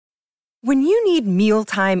When you need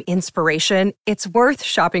mealtime inspiration, it's worth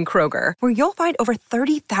shopping Kroger, where you'll find over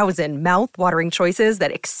 30,000 mouth-watering choices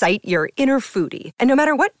that excite your inner foodie. And no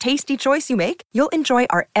matter what tasty choice you make, you'll enjoy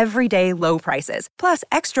our everyday low prices, plus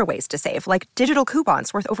extra ways to save, like digital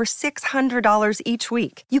coupons worth over $600 each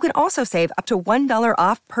week. You can also save up to $1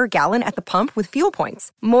 off per gallon at the pump with fuel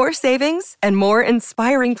points. More savings and more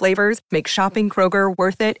inspiring flavors make shopping Kroger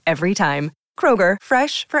worth it every time. Kroger,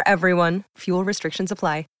 fresh for everyone. Fuel restrictions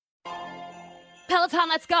apply. Peloton,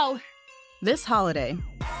 let's go. This holiday,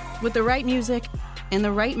 with the right music and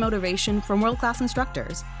the right motivation from world-class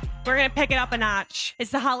instructors, we're going to pick it up a notch.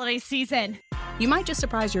 It's the holiday season. You might just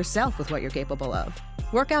surprise yourself with what you're capable of.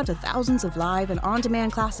 Work out to thousands of live and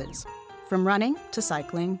on-demand classes, from running to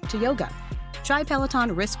cycling to yoga. Try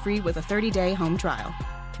Peloton risk-free with a 30-day home trial.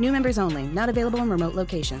 New members only, not available in remote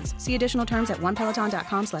locations. See additional terms at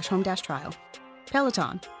onepeloton.com/home-trial.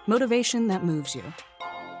 Peloton, motivation that moves you.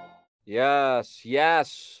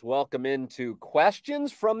 Yes. Welcome into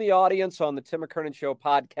questions from the audience on the Tim McKernan Show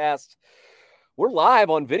podcast. We're live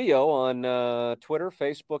on video on Twitter,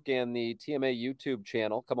 Facebook, and the TMA YouTube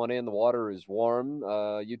channel. Come on in. The water is warm.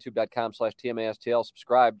 YouTube.com/TMASTL.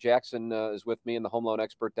 Subscribe. Jackson is with me in the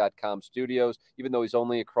HomeLoanExpert.com studios. Even though he's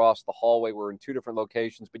only across the hallway, we're in two different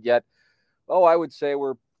locations, but yet, I would say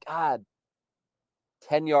we're, 10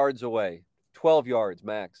 yards away, 12 yards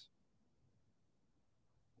max.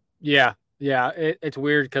 Yeah. It's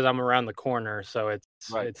weird because I'm around the corner, so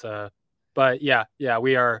but yeah,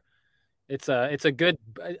 we are. It's a good.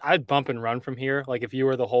 I'd bump and run from here. Like if you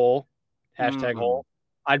were the hole, #hole,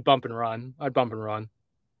 I'd bump and run.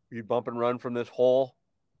 You'd bump and run from this hole.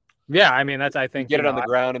 Yeah, I mean I think get it on the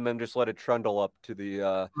ground and then just let it trundle up to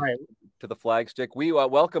the to the flag stick. We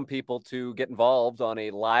welcome people to get involved on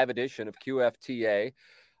a live edition of QFTA.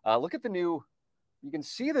 Look at the new. You can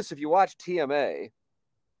see this if you watch TMA.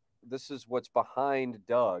 This is what's behind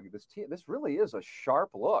Doug. This really is a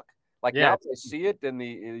sharp look. Now I see it in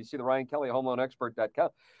you see the Ryan Kelly HomeLoanExpert.com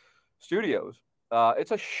studios.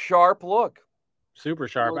 It's a sharp look. Super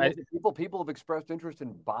sharp. People have expressed interest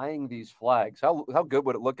in buying these flags. How good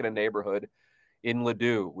would it look in a neighborhood in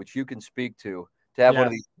Ladue, which you can speak to have one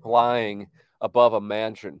of these flying above a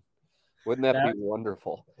mansion? Wouldn't that be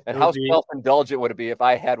wonderful? And how self-indulgent would it be if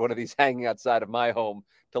I had one of these hanging outside of my home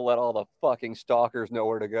to let all the fucking stalkers know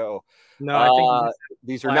where to go? No, I think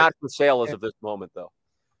these are not for sale as of this moment, though.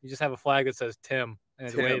 You just have a flag that says Tim,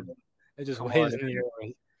 and it just waves in the air.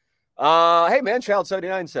 Hey,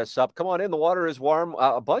 Manchild79 says, sup, come on in. The water is warm.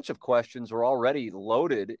 A bunch of questions are already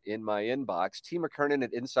loaded in my inbox. T. McKernan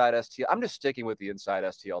at Inside STL. I'm just sticking with the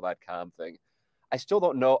InsideSTL.com thing. I still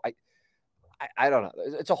don't know. I don't know.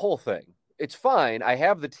 It's a whole thing. It's fine. I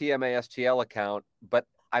have the TMASTL account, but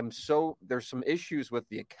there's some issues with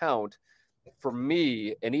the account for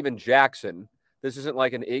me and even Jackson. This isn't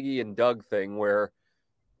like an Iggy and Doug thing where,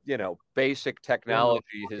 basic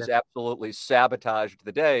technology has absolutely sabotaged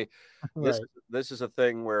the day. This is a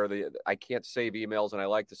thing where I can't save emails, and I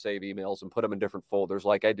like to save emails and put them in different folders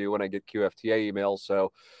like I do when I get QFTA emails.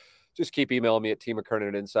 So just keep emailing me at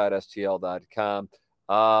tmckernan@InsideSTL.com.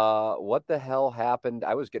 What the hell happened?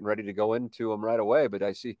 I was getting ready to go into them right away, but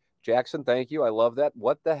I see Jackson. Thank you. I love that.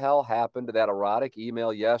 What the hell happened to that erotic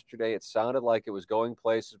email yesterday? It sounded like it was going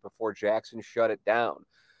places before Jackson shut it down.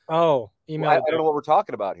 Oh, email. I don't know what we're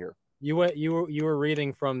talking about here. You were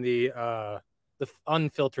reading from the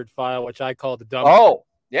unfiltered file, which I call the dump. Oh,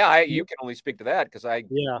 yeah. You can only speak to that because I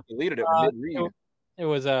deleted it mid-read. It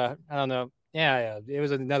was I don't know. Yeah. It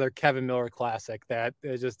was another Kevin Miller classic that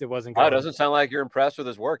it wasn't good. Oh, it doesn't sound like you're impressed with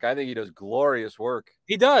his work. I think he does glorious work.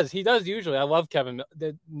 He does usually. I love Kevin.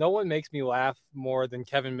 No one makes me laugh more than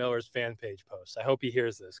Kevin Miller's fan page posts. I hope he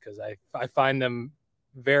hears this because I find them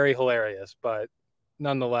very hilarious, but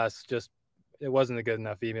nonetheless, it wasn't a good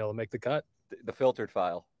enough email to make the cut. The filtered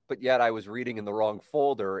file. But yet I was reading in the wrong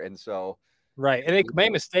folder, and so... Right, and it may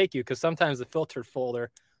mistake you because sometimes the filtered folder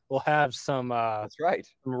will have some that's right,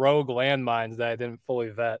 some rogue landmines that I didn't fully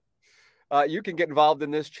vet. You can get involved in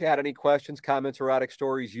this chat. Any questions, comments, erotic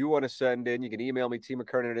stories you want to send in, you can email me,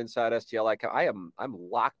 tmckernan at InsideSTL. I'm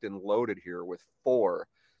locked and loaded here with 4,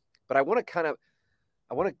 but I want to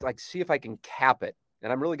see if I can cap it,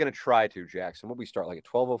 and I'm really going to try to, Jackson. What we start like at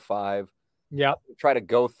 12:05. Yeah, try to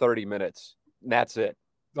go 30 minutes. And that's it.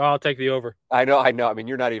 I'll take the over. I know. I mean,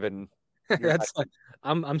 you're not even.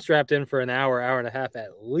 I'm strapped in for an hour and a half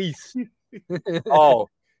at least.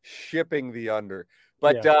 Shipping the under.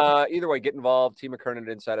 But either way, get involved. T. McKernan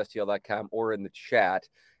at InsideSTL.com or in the chat.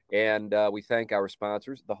 And we thank our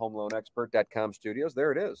sponsors, the HomeLoanExpert.com studios.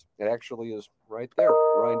 There it is. It actually is right there.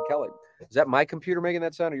 Ryan Kelly. Is that my computer making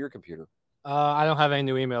that sound or your computer? I don't have any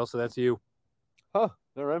new emails, so that's you. Huh.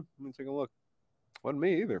 All right. Let me take a look. Wasn't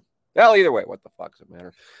me either. Well, either way, what the fuck does it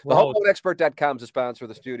matter? The HomeLoanExpert.com is the sponsor of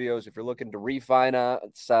the studios. If you're looking to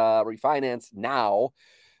refinance now,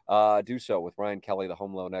 do so with Ryan Kelly, the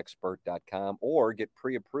HomeLoanExpert.com, or get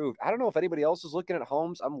pre-approved. I don't know if anybody else is looking at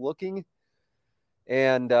homes. I'm looking,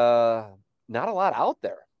 and not a lot out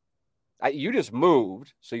there. You just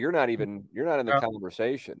moved, so you're not in the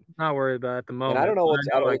conversation. Not worried about it at the moment. And I don't know what's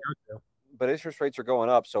out. But interest rates are going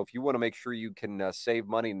up. So if you want to make sure you can save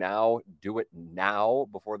money now, do it now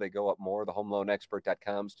before they go up more. The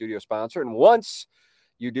HomeLoanExpert.com studio sponsor. And once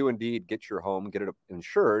you do indeed get your home, get it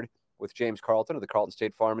insured with James Carlton of the Carlton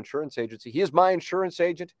State Farm Insurance Agency. He is my insurance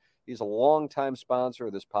agent. He's a longtime sponsor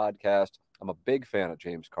of this podcast. I'm a big fan of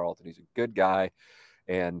James Carlton. He's a good guy.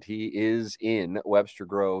 And he is in Webster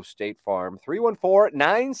Grove State Farm.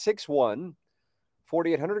 314-961-4800.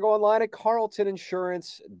 Go online at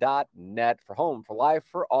carltoninsurance.net for home, for life,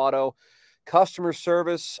 for auto. Customer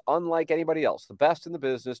service, unlike anybody else. The best in the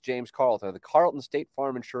business, James Carlton of the Carlton State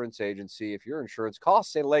Farm Insurance Agency. If your insurance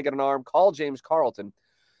costs a leg and an arm, call James Carlton,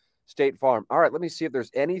 State Farm. All right, let me see if there's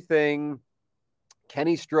anything.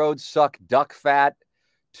 Kenny Strode suck duck fat.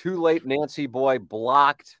 Too late, Nancy boy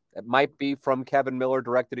blocked. It might be from Kevin Miller,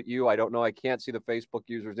 directed at you. I don't know. I can't see the Facebook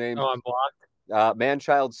user's name. Oh, I'm blocked.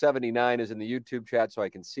 Manchild79 is in the YouTube chat, so I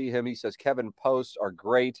can see him. He says, Kevin posts are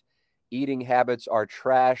great. Eating habits are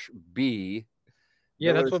trash. B.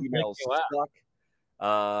 Yeah, Miller's that's what makes me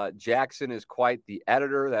laugh. Jackson is quite the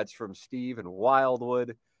editor. That's from Steve in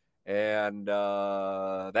Wildwood. And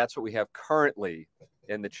that's what we have currently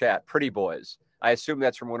in the chat. Pretty boys. I assume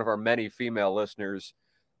that's from one of our many female listeners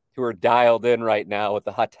who are dialed in right now with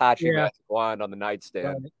the Hitachi magic wand on the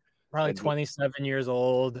nightstand. Probably 27 years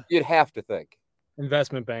old. You'd have to think.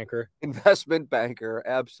 Investment banker,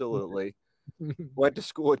 absolutely. Went to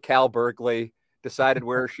school at Cal Berkeley, decided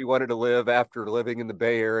where she wanted to live after living in the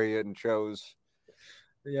Bay Area, and chose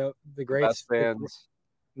the great best fans.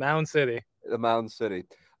 Mound City. The Mound City.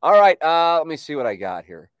 All right, let me see what I got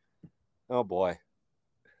here. Oh, boy.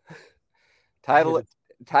 Title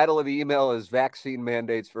of the email is Vaccine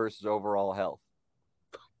Mandates versus Overall Health.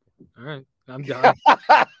 All right, I'm done.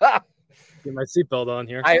 Get my seatbelt on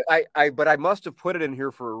here. But I must have put it in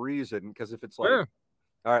here for a reason, because if it's like,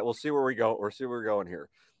 all right, we'll see where we go. We'll see where we're going here.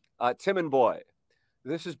 Tim and Boy,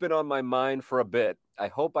 this has been on my mind for a bit. I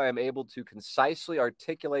hope I am able to concisely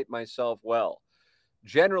articulate myself well.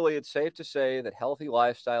 Generally, it's safe to say that healthy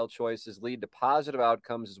lifestyle choices lead to positive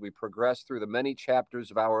outcomes as we progress through the many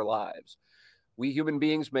chapters of our lives. We human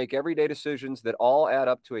beings make everyday decisions that all add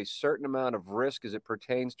up to a certain amount of risk as it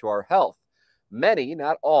pertains to our health. Many,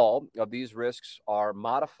 not all, of these risks are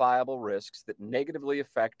modifiable risks that negatively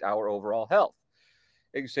affect our overall health.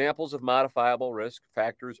 Examples of modifiable risk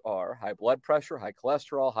factors are high blood pressure, high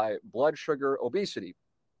cholesterol, high blood sugar, obesity.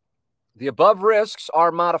 The above risks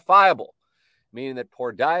are modifiable, meaning that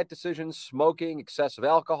poor diet decisions, smoking, excessive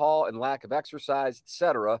alcohol, and lack of exercise,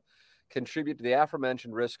 etc., contribute to the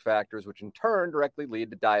aforementioned risk factors, which in turn directly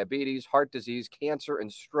lead to diabetes, heart disease, cancer,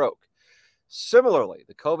 and stroke. Similarly,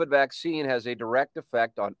 the COVID vaccine has a direct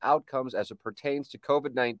effect on outcomes as it pertains to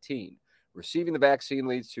COVID-19. Receiving the vaccine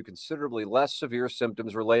leads to considerably less severe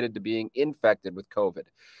symptoms related to being infected with COVID.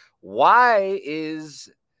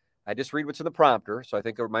 I just read what's in the prompter, so I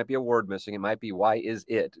think there might be a word missing. It might be, why is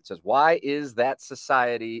it? It says, why is that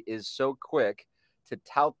society is so quick to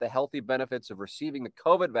tout the healthy benefits of receiving the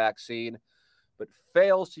COVID vaccine, but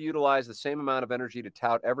fails to utilize the same amount of energy to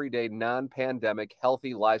tout everyday non-pandemic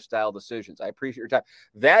healthy lifestyle decisions? I appreciate your time.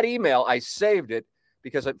 That email, I saved it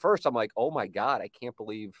because at first I'm like, oh my God, I can't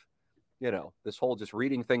believe, this whole just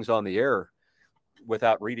reading things on the air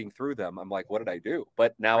without reading through them. I'm like, what did I do?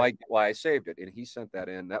 But now I get why I saved it. And he sent that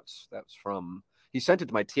in. He sent it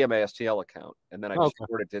to my TMA-STL account, and then I just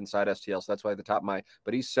forwarded it to Inside STL. So that's why at the top of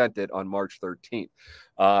but he sent it on March 13th,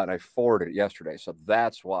 and I forwarded it yesterday. So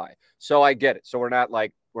that's why. So I get it. So we're not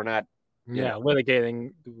litigating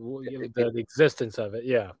the existence of it.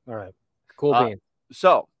 Yeah. All right. Cool bean.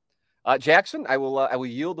 So, Jackson, I will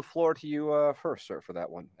yield the floor to you first, sir, for that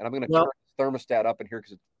one. And I'm going to turn the thermostat up in here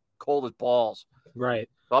because it's cold as balls. Right.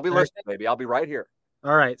 So I'll be listening, baby. I'll be right here.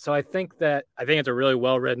 All right. So I think it's a really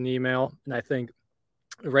well-written email, and I think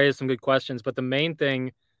it raised some good questions. But the main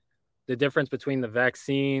thing, the difference between the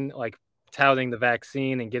vaccine, like touting the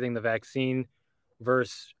vaccine and getting the vaccine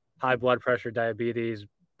versus high blood pressure, diabetes,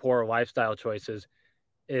 poor lifestyle choices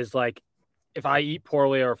is like, if I eat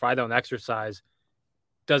poorly or if I don't exercise,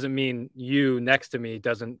 doesn't mean you next to me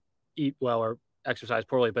doesn't eat well or exercise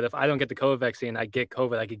poorly. But if I don't get the COVID vaccine, I get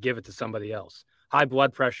COVID, I could give it to somebody else. High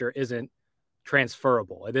blood pressure isn't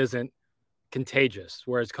transferable. It isn't contagious,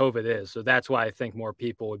 whereas COVID is. So that's why I think more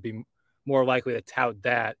people would be more likely to tout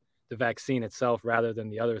the vaccine itself, rather than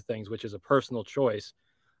the other things, which is a personal choice.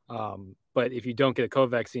 But if you don't get a COVID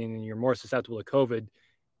vaccine and you're more susceptible to COVID,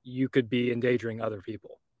 you could be endangering other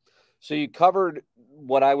people. So you covered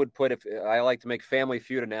what I would put, if I like to make Family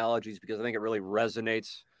Feud analogies because I think it really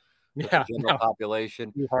resonates with the general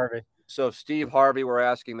population. Steve Harvey. So if Steve Harvey were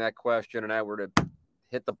asking that question and I were to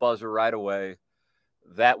hit the buzzer right away,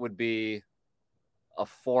 that would be a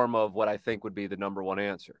form of what I think would be the number one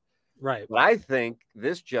answer. Right. But I think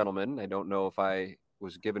this gentleman, I don't know if I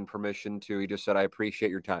was given permission to, he just said, I appreciate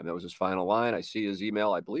your time. That was his final line. I see his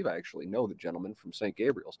email. I believe I actually know the gentleman from St.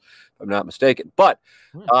 Gabriel's, if I'm not mistaken. But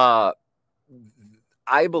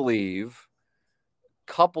I believe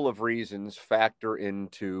a couple of reasons factor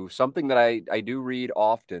into something that I do read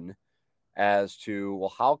often as to,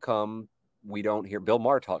 well, how come we don't hear, Bill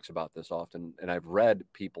Maher talks about this often, and I've read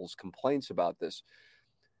people's complaints about this.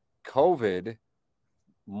 COVID,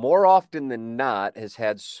 more often than not, has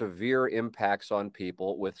had severe impacts on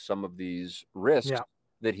people with some of these risks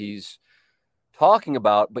that he's talking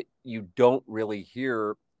about, but you don't really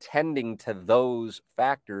hear tending to those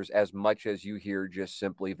factors as much as you hear just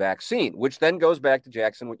simply vaccine, which then goes back to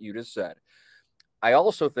Jackson, what you just said. I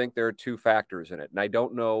also think there are two factors in it, and I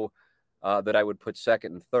don't know that I would put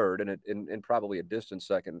second and third, and probably a distant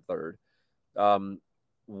second and third.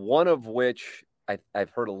 One of which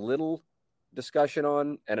I've heard a little discussion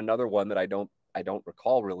on, and another one that I don't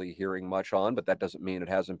recall really hearing much on, but that doesn't mean it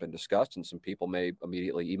hasn't been discussed, and some people may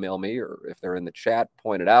immediately email me, or if they're in the chat,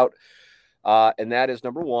 point it out. And that is,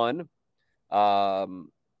 number one,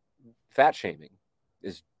 fat shaming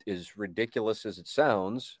is ridiculous as it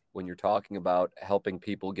sounds when you're talking about helping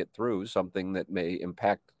people get through something that may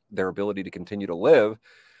impact their ability to continue to live.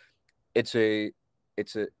 I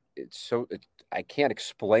can't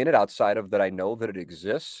explain it outside of that. I know that it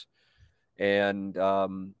exists. And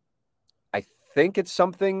I think it's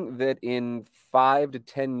something that in 5 to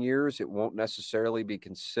 10 years, it won't necessarily be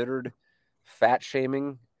considered fat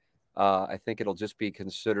shaming. I think it'll just be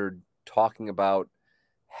considered talking about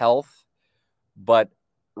health. But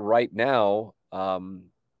right now,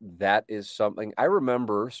 that is something I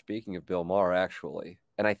remember, speaking of Bill Maher, actually,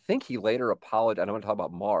 and I think he later apologized. I don't want to talk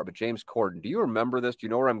about Maher, but James Corden. Do you remember this? Do you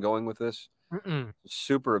know where I'm going with this?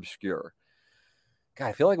 Super obscure. God,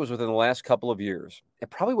 I feel like it was within the last couple of years.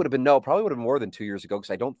 It probably would have been more than 2 years ago,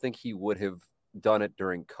 because I don't think he would have done it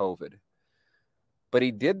during COVID. But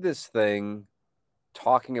he did this thing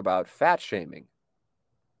talking about fat shaming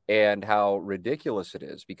and how ridiculous it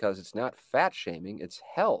is, because it's not fat shaming, it's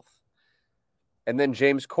health. And then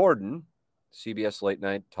James Corden, CBS late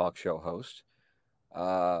night talk show host,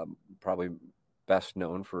 probably best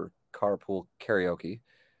known for carpool karaoke,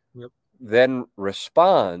 then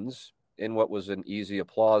responds in what was an easy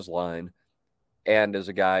applause line, and as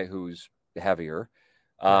a guy who's heavier,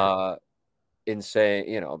 in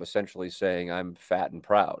saying, essentially saying, I'm fat and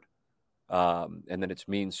proud. And then it's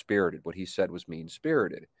mean-spirited. What he said was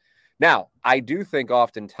mean-spirited. Now, I do think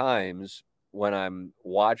oftentimes when I'm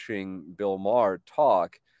watching Bill Maher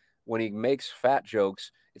talk, when he makes fat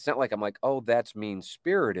jokes, it's not like I'm like, oh, that's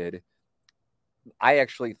mean-spirited. I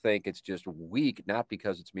actually think it's just weak, not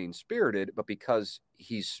because it's mean-spirited, but because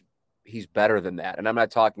he's better than that. And I'm not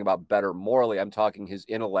talking about better morally. I'm talking his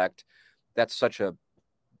intellect. That's such a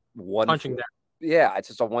punching down. Yeah, it's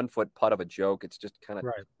just a 1 foot putt of a joke. It's just kind of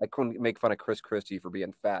I couldn't make fun of Chris Christie for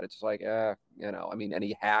being fat. It's like,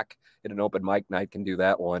 any hack at an open mic night can do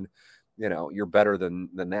that one. You're better than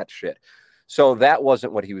that shit. So that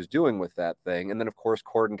wasn't what he was doing with that thing. And then, of course,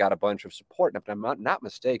 Corden got a bunch of support. And if I'm not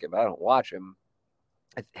mistaken, but I don't watch him,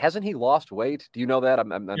 hasn't he lost weight? Do you know that? I'm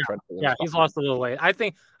trying to. Yeah, he's lost a little weight. I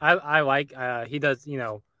think I like he does.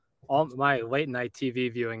 All my late night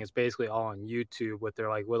TV viewing is basically all on YouTube with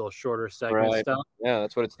their little shorter segment stuff. Yeah,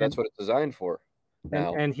 that's what it's designed for.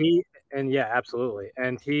 Now. And absolutely.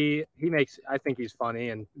 And he makes. I think he's funny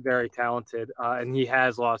and very talented. And he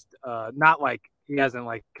has lost. Not like he hasn't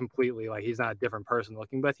completely he's not a different person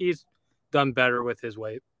looking, but he's done better with his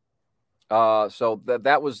weight. So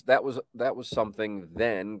that was something.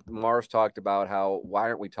 Then Mars talked about how, why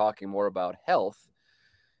aren't we talking more about health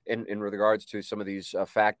in regards to some of these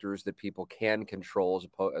factors that people can control,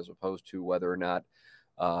 as opposed to whether or not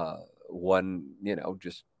one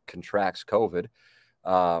just contracts COVID.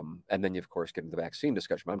 And then you, of course, get into the vaccine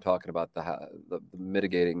discussion. But I'm talking about the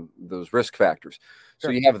mitigating those risk factors. Sure.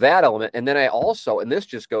 So you have that element. And then and this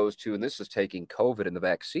just goes to, and this is taking COVID and the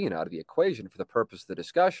vaccine out of the equation for the purpose of the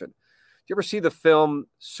discussion. Do you ever see the film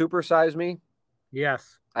Super Size Me?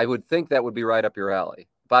 Yes. I would think that would be right up your alley.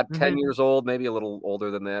 about 10 years old, maybe a little older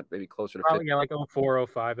than that, maybe closer to 50. Yeah, like 04,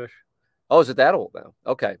 05-ish. Oh, is it that old now?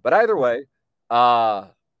 Okay. But either way,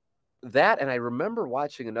 that, and I remember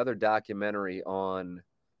watching another documentary on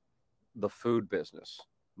the food business.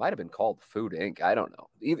 Might have been called Food Inc. I don't know.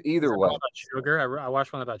 Either way. About sugar. I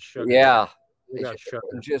watched one about sugar. Yeah. Sugar.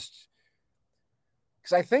 Just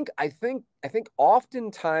because I think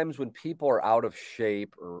oftentimes when people are out of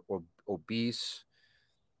shape or obese,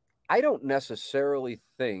 I don't necessarily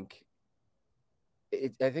think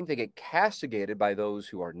I think they get castigated by those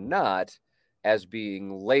who are not as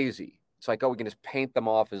being lazy. It's like, oh, we can just paint them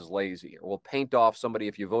off as lazy, or we'll paint off somebody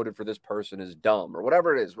if you voted for this person as dumb, or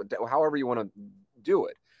whatever it is, however you want to do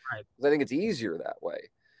it. Right. I think it's easier that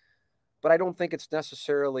way. But I don't think it's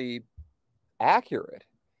necessarily accurate.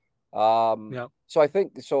 So I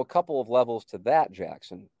think, a couple of levels to that,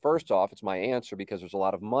 Jackson. First off, it's my answer because there's a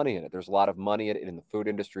lot of money in it. There's a lot of money in the food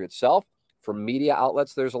industry itself. For media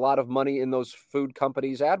outlets, there's a lot of money in those food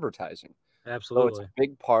companies advertising. Absolutely. So it's a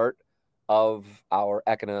big part of our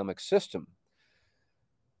economic system.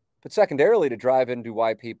 But secondarily, to drive into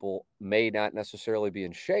why people may not necessarily be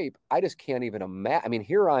in shape, I just can't even imagine. I mean,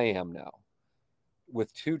 here I am now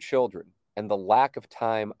with 2 children and the lack of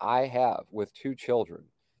time I have with 2 children.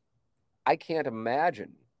 I can't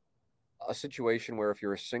imagine a situation where if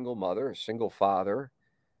you're a single mother, a single father,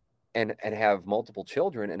 and have multiple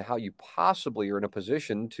children, and how you possibly are in a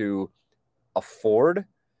position to afford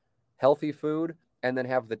healthy food and then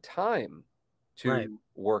have the time to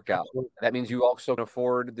work out. Absolutely. That means you also can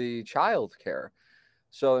afford the child care.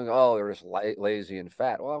 So, they're just lazy and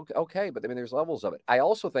fat. Well, okay, but I mean, there's levels of it. I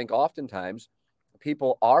also think oftentimes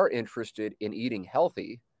people are interested in eating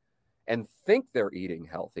healthy and think they're eating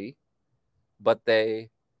healthy, but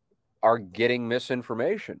they are getting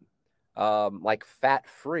misinformation. Like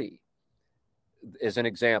fat-free is an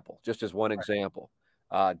example, just as one example.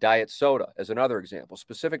 Diet soda is another example.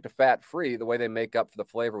 Specific to fat-free, the way they make up for the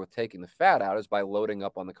flavor with taking the fat out is by loading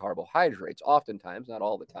up on the carbohydrates. Oftentimes, not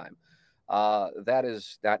all the time. That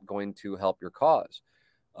is not going to help your cause.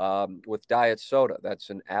 With diet soda, that's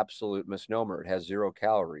an absolute misnomer. It has 0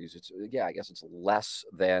 calories. I guess it's less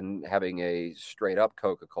than having a straight-up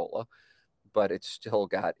Coca-Cola, but it's still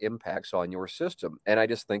got impacts on your system. And I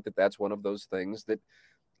just think that that's one of those things that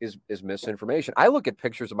is misinformation. I look at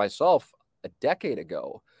pictures of myself a decade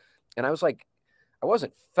ago, and I was like, I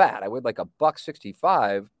wasn't fat. I weighed like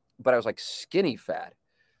 $165, but I was like skinny fat.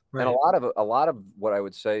 Right. And a lot of what I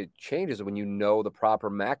would say changes when you know the proper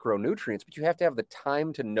macronutrients, but you have to have the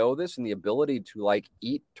time to know this and the ability to like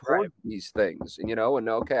eat toward these things. And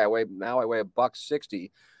okay, I weigh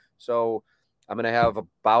 $160, so I'm going to have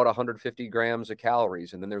about 150 grams of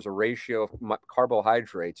calories, and then there's a ratio of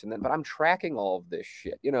carbohydrates, but I'm tracking all of this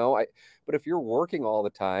shit, but if you're working all the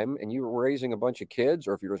time and you're raising a bunch of kids,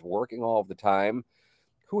 or if you're just working all of the time,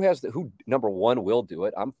 who number one will do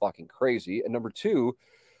it? I'm fucking crazy. And number two,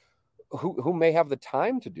 who may have the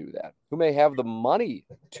time to do that? Who may have the money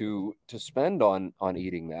to spend on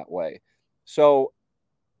eating that way? So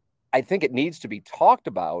I think it needs to be talked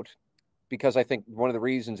about, because I think one of the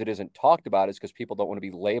reasons it isn't talked about is because people don't want to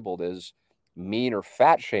be labeled as mean or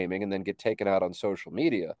fat shaming and then get taken out on social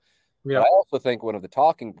media. Yeah. But I also think one of the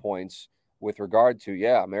talking points with regard to,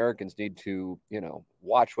 Americans need to,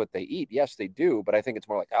 watch what they eat. Yes, they do. But I think it's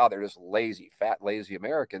more like, they're just fat, lazy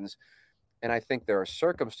Americans. And I think there are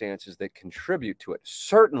circumstances that contribute to it.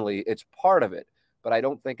 Certainly it's part of it, but I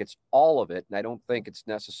don't think it's all of it. And I don't think it's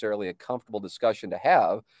necessarily a comfortable discussion to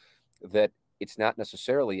have that it's not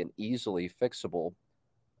necessarily an easily fixable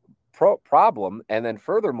problem. And then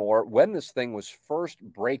furthermore, when this thing was first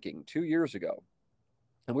breaking 2 years ago,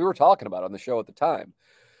 and we were talking about it on the show at the time,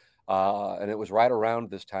 and it was right around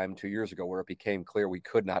this time 2 years ago where it became clear we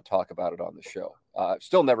could not talk about it on the show.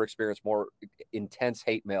 Still never experienced more intense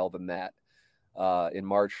hate mail than that in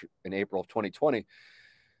March and April of 2020,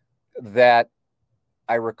 that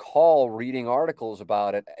I recall reading articles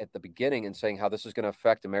about it at the beginning and saying how this is going to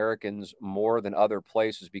affect Americans more than other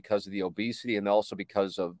places because of the obesity and also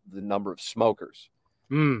because of the number of smokers.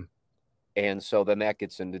 And so then that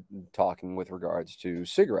gets into talking with regards to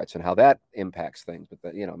cigarettes and how that impacts things. But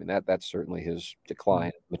that certainly has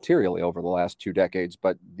declined materially over the last 2 decades,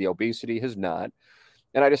 but the obesity has not.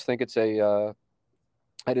 And I just think it's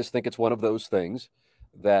one of those things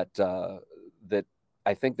that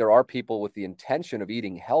I think there are people with the intention of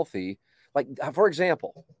eating healthy. Like, for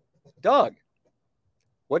example, Doug.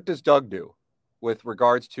 What does Doug do with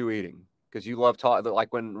regards to eating? Because you love talking,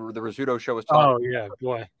 like when the Rizzuto show was talking. Oh, yeah,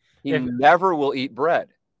 boy. He never will eat bread.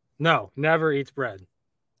 No, never eats bread.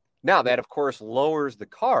 Now, that, of course, lowers the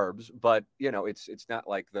carbs, but, it's not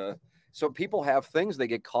like So people have things they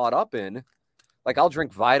get caught up in. Like I'll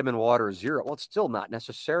drink vitamin water zero. Well, it's still not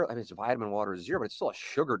necessarily. I mean, it's vitamin water zero, but it's still a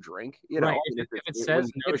sugar drink. You know, Right. I mean, If it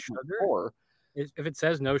says no sugar, if it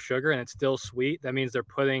says no sugar and it's still sweet, that means they're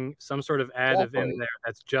putting some sort of additive in there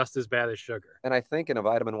that's just as bad as sugar. And I think in a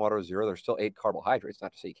vitamin water zero, there's still 8 carbohydrates.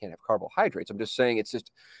 Not to say you can't have carbohydrates. I'm just saying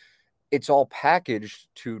it's all packaged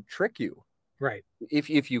to trick you. Right.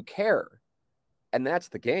 If you care. And that's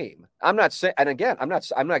the game. I'm not saying, and again, I'm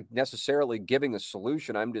not necessarily giving a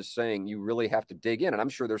solution. I'm just saying you really have to dig in. And I'm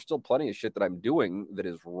sure there's still plenty of shit that I'm doing that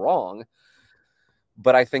is wrong.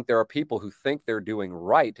 But I think there are people who think they're doing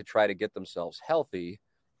right to try to get themselves healthy.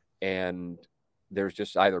 And there's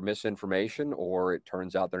just either misinformation or it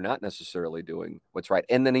turns out they're not necessarily doing what's right.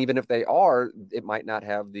 And then even if they are, it might not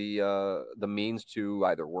have the means to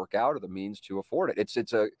either work out or the means to afford it.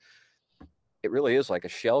 It really is like a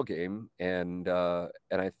shell game. And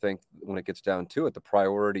I think when it gets down to it, the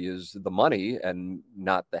priority is the money and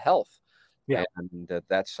not the health. Yeah. And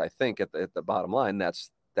that's, I think at the bottom line,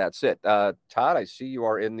 that's it. Todd, I see you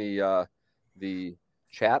are in the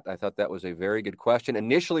chat. I thought that was a very good question.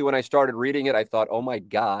 Initially, when I started reading it, I thought, oh my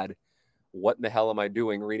God, what in the hell am I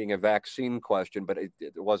doing reading a vaccine question? But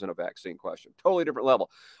it wasn't a vaccine question. Totally different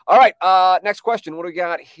level. All right. Next question. What do we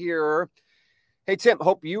got here? Hey, Tim,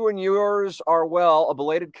 hope you and yours are well. A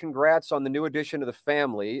belated congrats on the new addition to the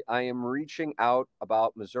family. I am reaching out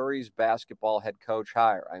about Missouri's basketball head coach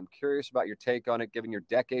hire. I'm curious about your take on it, given your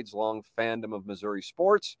decades-long fandom of Missouri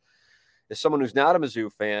sports. As someone who's not a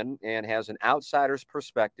Mizzou fan and has an outsider's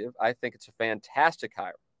perspective, I think it's a fantastic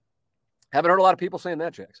hire. Haven't heard a lot of people saying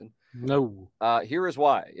that, Jackson. No. Here is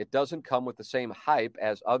why. It doesn't come with the same hype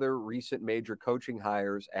as other recent major coaching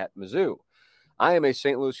hires at Mizzou. I am a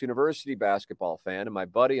St. Louis University basketball fan, and my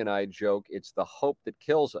buddy and I joke it's the hope that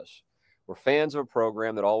kills us. We're fans of a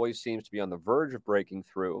program that always seems to be on the verge of breaking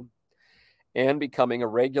through and becoming a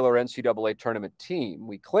regular NCAA tournament team.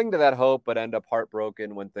 We cling to that hope, but end up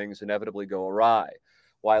heartbroken when things inevitably go awry.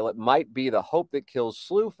 While it might be the hope that kills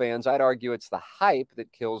SLU fans, I'd argue it's the hype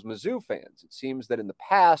that kills Mizzou fans. It seems that in the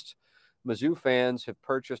past, Mizzou fans have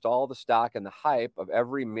purchased all the stock and the hype of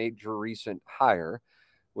every major recent hire.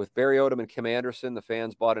 With Barry Odom and Kim Anderson, the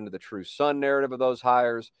fans bought into the true son narrative of those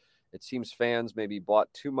hires. It seems fans maybe bought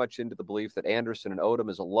too much into the belief that Anderson and Odom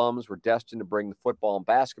as alums were destined to bring the football and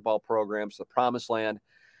basketball programs to the promised land.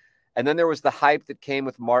 And then there was the hype that came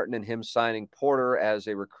with Martin and him signing Porter as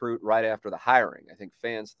a recruit right after the hiring. I think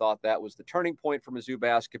fans thought that was the turning point for Mizzou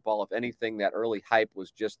basketball. If anything, that early hype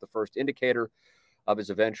was just the first indicator of his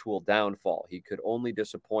eventual downfall. He could only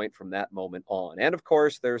disappoint from that moment on. And of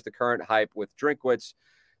course, there's the current hype with Drinkwitz.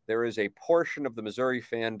 There is a portion of the Missouri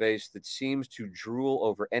fan base that seems to drool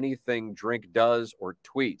over anything Drink does or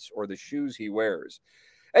tweets or the shoes he wears.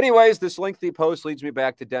 Anyways, this lengthy post leads me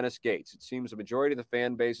back to Dennis Gates. It seems the majority of the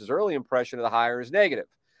fan base's early impression of the hire is negative.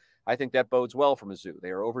 I think that bodes well for Mizzou. They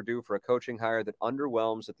are overdue for a coaching hire that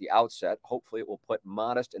underwhelms at the outset. Hopefully it will put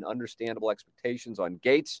modest and understandable expectations on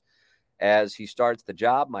Gates as he starts the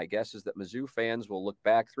job. My guess is that Mizzou fans will look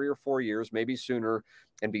back 3 or 4 years, maybe sooner,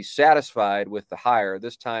 and be satisfied with the hire.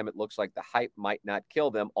 This time it looks like the hype might not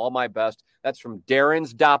kill them. All my best. That's from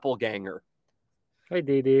Darren's doppelganger. Hey,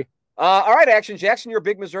 DD. All right, Action Jackson, you're a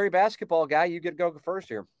big Missouri basketball guy. You get to go first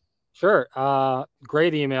here. Sure.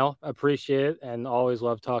 Great email. Appreciate it. And always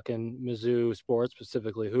love talking Mizzou sports,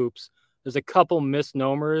 specifically hoops. There's a couple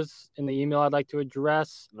misnomers in the email I'd like to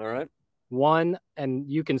address. All right. One, and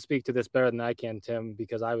you can speak to this better than I can, Tim,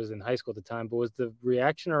 because I was in high school at the time, but was the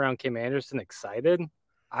reaction around Kim Anderson excited?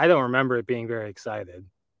 I don't remember it being very excited.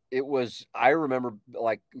 It was, I remember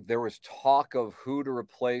like there was talk of who to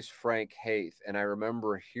replace Frank Haith. And I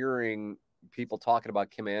remember hearing people talking about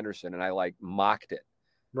Kim Anderson and I like mocked it.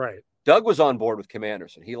 Right. Doug was on board with Kim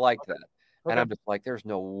Anderson. He liked that. Okay. And I'm just like, there's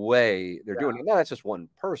no way they're doing it. Now, that's just one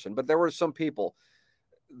person, but there were some people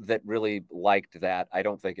that really liked that. I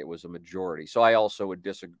don't think it was a majority. So I also would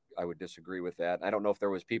disagree with that. I don't know if there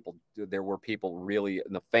were people really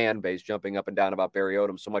in the fan base jumping up and down about Barry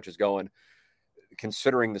Odom so much as going,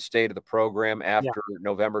 considering the state of the program after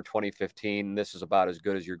November 2015, this is about as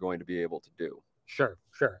good as you're going to be able to do. Sure.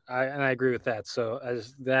 I agree with that. So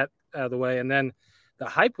as that out of the way, and then the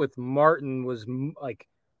hype with Martin was like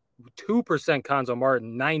 2% Konzo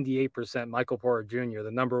Martin, 98% Michael Porter Jr.,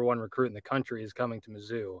 the number one recruit in the country, is coming to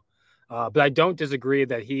Mizzou. But I don't disagree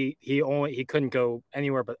that he couldn't go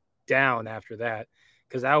anywhere but down after that,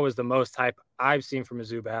 because that was the most hype I've seen from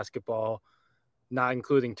Mizzou basketball, not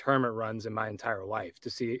including tournament runs, in my entire life.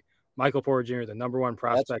 To see Michael Porter Jr., the number one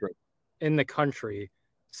prospect in the country,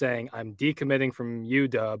 saying, I'm decommitting from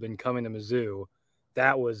UW and coming to Mizzou,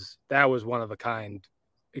 that was one of a kind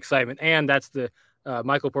excitement. And that's the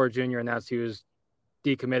Michael Porter Jr. announced he was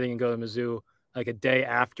decommitting and go to Mizzou like a day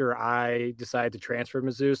after I decided to transfer to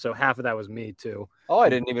Mizzou. So half of that was me too. Oh, I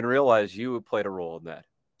didn't even realize you played a role in that.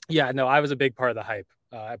 Yeah, no, I was a big part of the hype.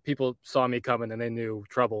 People saw me coming and they knew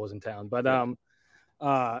trouble was in town.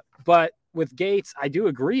 But with Gates, I do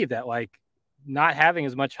agree that like not having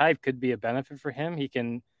as much hype could be a benefit for him. He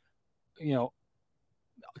can,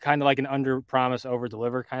 kind of like an under promise, over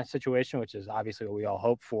deliver kind of situation, which is obviously what we all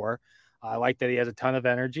hope for. I like that he has a ton of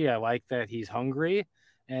energy. I like that he's hungry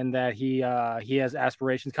and that he has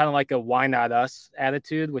aspirations, kind of like a why not us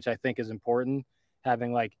attitude, which I think is important.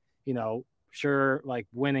 Having like, sure, like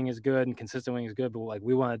winning is good and consistent winning is good, but like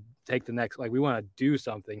we want to take the next, like we want to do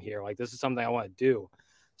something here. Like this is something I want to do.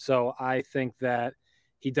 So I think that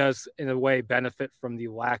he does in a way benefit from the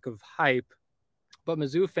lack of hype. But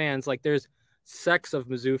Mizzou fans, like there's sects of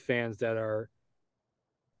Mizzou fans that are,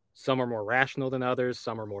 some are more rational than others,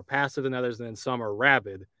 some are more passive than others, and then some are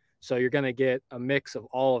rabid. So you're going to get a mix of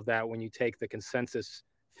all of that when you take the consensus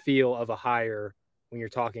feel of a hire when you're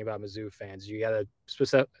talking about Mizzou fans. You got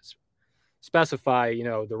to specify,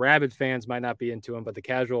 the rabid fans might not be into him, but the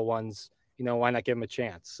casual ones, why not give him a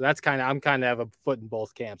chance? So that's I'm kind of have a foot in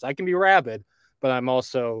both camps. I can be rabid, but I'm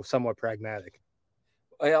also somewhat pragmatic.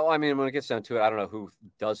 Well, I mean, when it gets down to it, I don't know who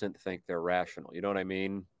doesn't think they're rational. You know what I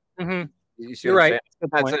mean? Mm-hmm. You see You're what I'm right.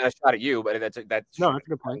 saying? That's a shot at you, but that's no, that's a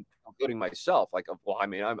good point. Including myself. Like, well, I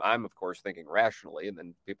mean, I'm of course thinking rationally, and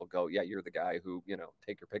then people go, "Yeah, you're the guy who,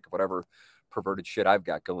 take your pick of whatever perverted shit I've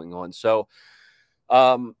got going on." So,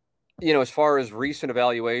 as far as recent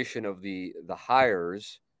evaluation of the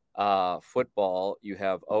hires, football, you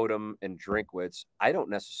have Odom and Drinkwitz. I don't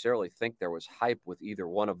necessarily think there was hype with either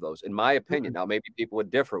one of those, in my opinion. Now, maybe people would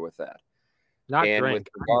differ with that. Not and Drink.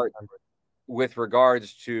 with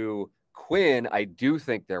regards to Quinn, I do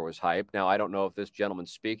think there was hype. Now, I don't know if this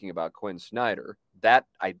gentleman's speaking about Quinn Snyder. That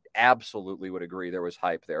I absolutely would agree there was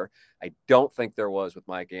hype there. I don't think there was with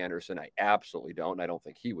Mike Anderson. I absolutely don't. And I don't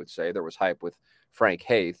think he would say there was hype with Frank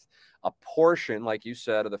Haith. A portion, like you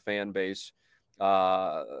said, of the fan base,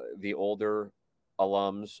 the older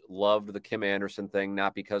alums loved the Kim Anderson thing,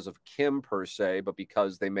 not because of Kim per se, but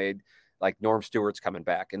because they made like Norm Stewart's coming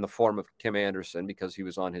back in the form of Kim Anderson because he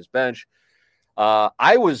was on his bench.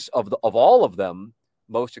 I was of all of them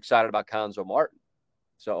most excited about Konzo Martin.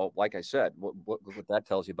 So, like I said, what that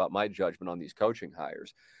tells you about my judgment on these coaching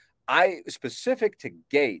hires. Specific to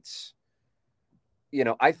Gates,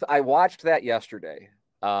 I watched that yesterday.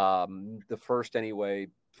 The first, anyway,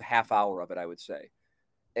 half hour of it, I would say.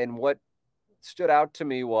 And what stood out to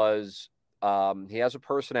me was he has a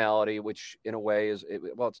personality, which in a way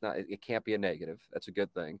it's not, it can't be a negative. That's a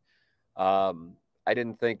good thing. I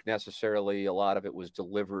didn't think necessarily a lot of it was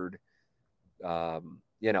delivered. I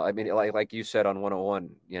mean, like you said on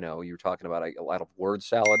 101, you were talking about a lot of word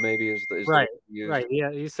salad, maybe is right. The right.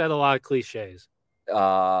 Yeah, you said a lot of cliches.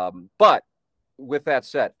 But with that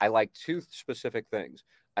said, I like two specific things.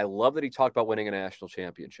 I love that he talked about winning a national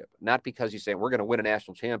championship, not because he's saying we're going to win a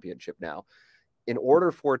national championship now. In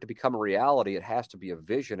order for it to become a reality, it has to be a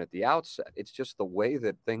vision at the outset. It's just the way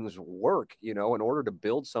that things work. In order to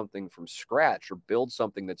build something from scratch or build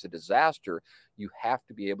something that's a disaster, you have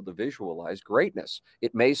to be able to visualize greatness.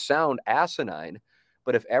 It may sound asinine,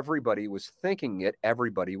 but if everybody was thinking it,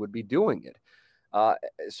 everybody would be doing it.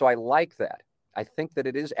 So I like that. I think that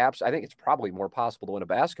it is I think it's probably more possible to win a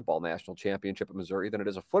basketball national championship in Missouri than it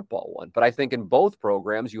is a football one. But I think in both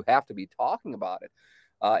programs, you have to be talking about it.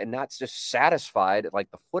 And not just satisfied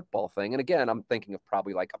like the football thing. And again, I'm thinking of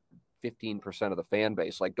probably like 15% of the fan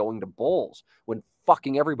base, like going to bowls when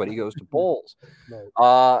fucking everybody goes to bowls.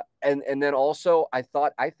 Right. And then also I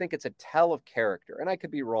think it's a tell of character, and I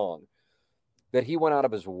could be wrong, that he went out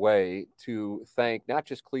of his way to thank not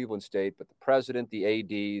just Cleveland State, but the president, the AD,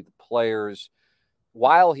 the players,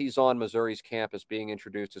 while he's on Missouri's campus being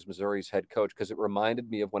introduced as Missouri's head coach, because it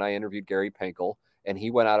reminded me of when I interviewed Gary Pinkel, and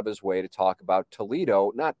he went out of his way to talk about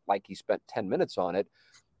Toledo, not like he spent 10 minutes on it,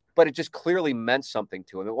 but it just clearly meant something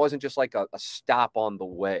to him. It wasn't just like a stop on the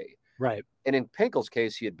way. Right. And in Pinkel's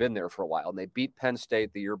case, he had been there for a while, and they beat Penn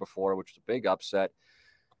State the year before, which was a big upset.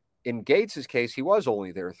 In Gates's case, he was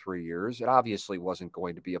only there 3 years. It obviously wasn't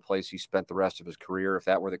going to be a place he spent the rest of his career. If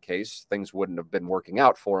that were the case, things wouldn't have been working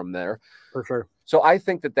out for him there. For sure. So I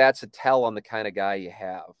think that that's a tell on the kind of guy you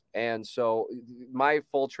have. And so my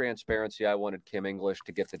full transparency, I wanted Kim English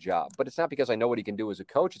to get the job. But it's not because I know what he can do as a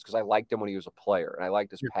coach. It's because I liked him when he was a player, and I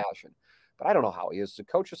liked his passion. But I don't know how he is as a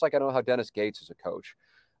coach, just like I don't know how Dennis Gates is a coach.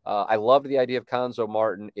 I loved the idea of Conzo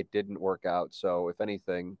Martin. It didn't work out. So if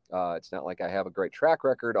anything, it's not like I have a great track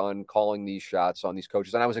record on calling these shots on these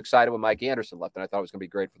coaches. And I was excited when Mike Anderson left, and I thought it was going to be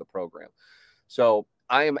great for the program. So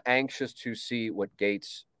I am anxious to see what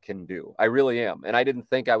Gates can do. I really am. And I didn't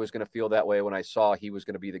think I was going to feel that way when I saw he was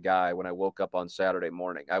going to be the guy when I woke up on Saturday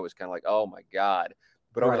morning. I was kind of like, oh my God.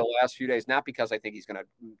 But over the last few days, not because I think he's going to,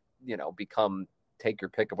 become take your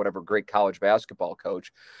pick of whatever great college basketball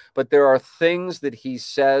coach, but there are things that he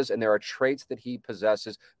says and there are traits that he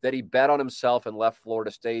possesses that he bet on himself and left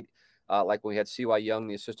Florida State. Like when we had C.Y. Young,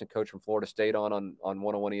 the assistant coach from Florida State on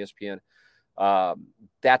 101 ESPN.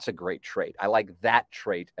 That's a great trait. I like that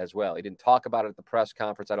trait as well. He didn't talk about it at the press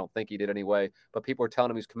conference. I don't think he did anyway, but people were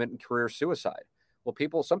telling him he's committing career suicide. Well,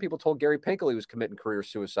 some people told Gary Pinkel he was committing career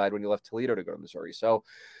suicide when he left Toledo to go to Missouri. So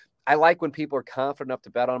I like when people are confident enough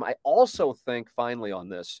to bet on him. I also think, finally on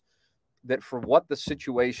this, that for what the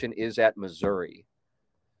situation is at Missouri,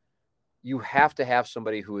 you have to have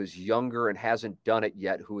somebody who is younger and hasn't done it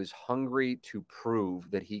yet, who is hungry to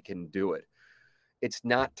prove that he can do it. It's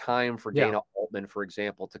not time for Dana Altman, for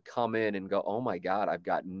example, to come in and go, oh my God, I've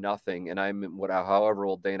got nothing. And however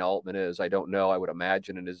old Dana Altman is, I don't know. I would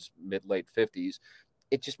imagine in his late 50s.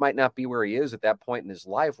 It just might not be where he is at that point in his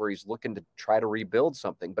life where he's looking to try to rebuild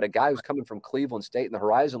something. But a guy who's coming from Cleveland State in the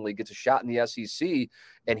Horizon League gets a shot in the SEC,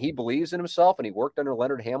 and he believes in himself, and he worked under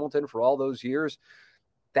Leonard Hamilton for all those years.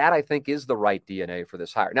 That, I think, is the right DNA for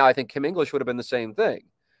this hire. Now, I think Kim English would have been the same thing,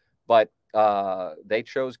 but they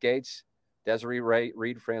chose Gates. Desiree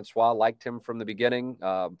Reed-Francois liked him from the beginning,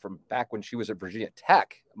 from back when she was at Virginia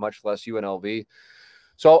Tech, much less UNLV.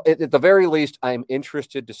 So at the very least, I'm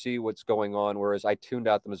interested to see what's going on, whereas I tuned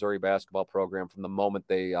out the Missouri basketball program from the moment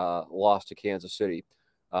they lost to Kansas City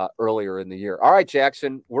earlier in the year. All right,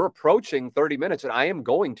 Jackson, we're approaching 30 minutes, and I am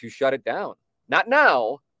going to shut it down. Not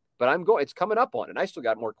now, but it's coming up on it. And I still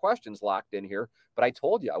got more questions locked in here, but I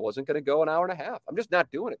told you I wasn't going to go an hour and a half. I'm just not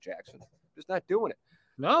doing it, Jackson. Just not doing it.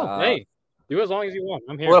 No, hey, do as long as you want.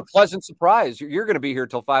 I'm here. What a pleasant surprise. You're going to be here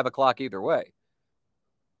till 5 o'clock either way.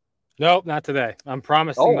 Nope, not today. I'm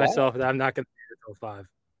promising myself that I'm not going to be here till 5.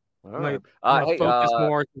 All right. I'm going to focus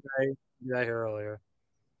more today than I heard earlier.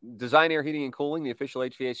 Design Air Heating and Cooling, the official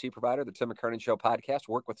HVAC provider, the Tim McKernan Show podcast.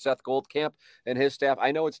 Work with Seth Goldcamp and his staff.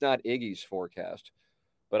 I know it's not Iggy's forecast,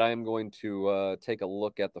 but I am going to take a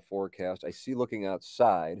look at the forecast. I see looking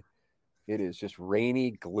outside, it is just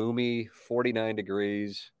rainy, gloomy, 49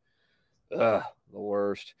 degrees. The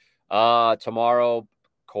worst. Tomorrow,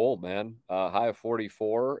 cold, man. High of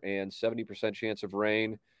 44 and 70% chance of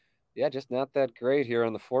rain. Yeah, just not that great here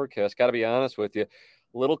on the forecast. Got to be honest with you.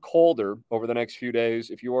 A little colder over the next few days.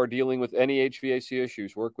 If you are dealing with any HVAC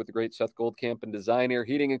issues, work with the great Seth Goldcamp and Design Air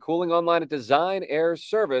Heating and Cooling online at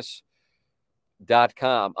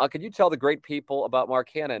designairservice.com. Could you tell the great people about Mark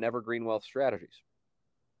Hanna and Evergreen Wealth Strategies?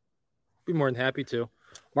 Be more than happy to.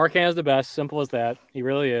 Mark Hanna's the best. Simple as that. He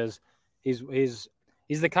really is. He's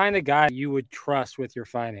the kind of guy you would trust with your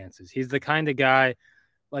finances. He's the kind of guy,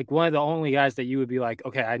 like one of the only guys that you would be like,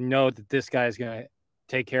 okay, I know that this guy is going to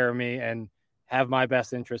take care of me and have my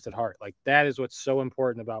best interest at heart. Like that is what's so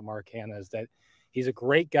important about Mark Hanna, is that he's a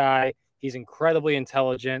great guy. He's incredibly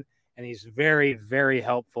intelligent and he's very, very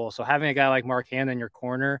helpful. So having a guy like Mark Hanna in your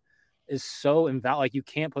corner is so invaluable. Like you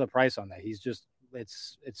can't put a price on that. He's just,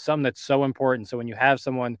 it's something that's so important. So when you have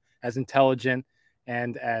someone as intelligent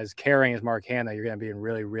and as caring as Mark Hanna, you're going to be in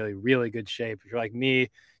really, really, really good shape. If you're like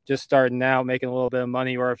me, just starting out, making a little bit of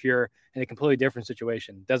money, or if you're in a completely different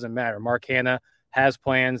situation, it doesn't matter. Mark Hanna has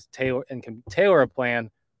plans, can tailor a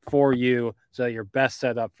plan for you so that you're best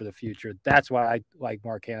set up for the future. That's why I like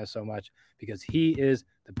Mark Hanna so much, because he is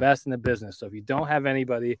the best in the business. So if you don't have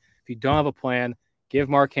anybody, if you don't have a plan, give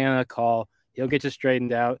Mark Hanna a call. He'll get you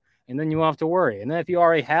straightened out, and then you won't have to worry. And then if you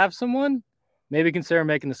already have someone, maybe consider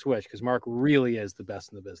making the switch, because Mark really is the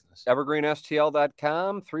best in the business.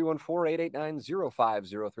 EvergreenSTL.com,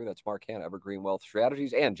 314-889-0503. That's Mark Hanna, Evergreen Wealth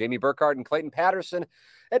Strategies. And Jamie Burkhardt and Clayton Patterson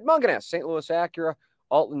at Munganess, St. Louis Acura,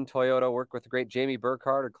 Alton Toyota. Work with the great Jamie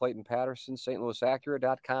Burkhardt or Clayton Patterson,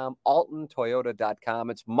 stlouisacura.com, altontoyota.com.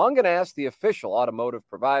 It's Munganess, the official automotive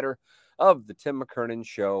provider of the Tim McKernan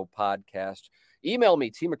Show podcast. Email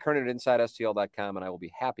me, tmckkernan@InsideSTL.com, and I will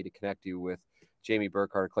be happy to connect you with Jamie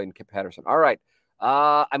Burkhardt, Clayton Patterson. All right.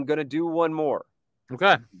 I'm going to do one more.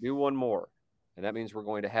 Okay. Do one more. And that means we're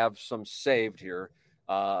going to have some saved here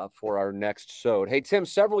for our next sode. Hey, Tim,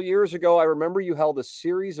 several years ago, I remember you held a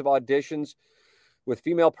series of auditions with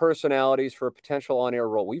female personalities for a potential on-air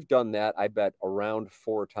role. We've done that, I bet, around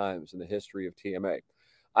 4 times in the history of TMA.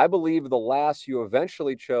 I believe the last you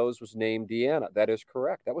eventually chose was named Deanna. That is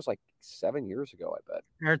correct. That was like 7 years ago, I bet.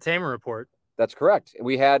 Entertainment Report. That's correct.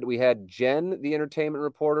 We had Jen, the entertainment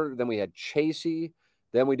reporter. Then we had Chasey.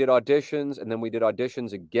 Then we did auditions, and then we did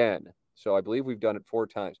auditions again. So I believe we've done it 4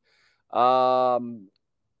 times. Are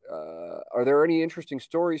there any interesting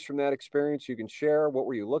stories from that experience you can share? What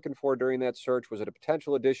were you looking for during that search? Was it a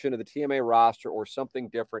potential addition to the TMA roster or something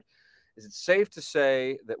different? Is it safe to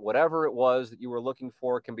say that whatever it was that you were looking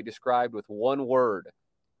for can be described with one word?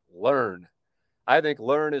 Learn. I think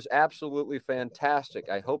Learn is absolutely fantastic.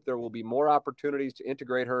 I hope there will be more opportunities to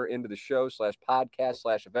integrate her into the show /podcast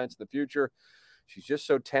 /events in the future. She's just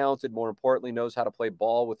so talented. More importantly, knows how to play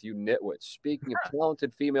ball with you nitwits. Speaking of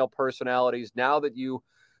talented female personalities, now that you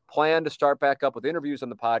plan to start back up with interviews on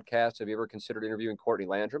the podcast, have you ever considered interviewing Courtney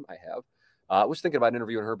Landrum? I have. I was thinking about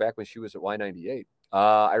interviewing her back when she was at Y98.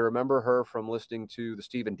 I remember her from listening to the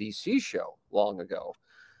Stephen D.C. show long ago.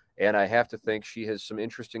 And I have to think she has some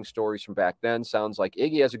interesting stories from back then. Sounds like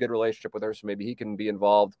Iggy has a good relationship with her, so maybe he can be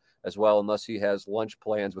involved as well, unless he has lunch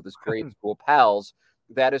plans with his grade school pals.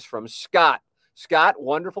 That is from Scott. Scott,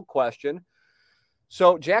 wonderful question.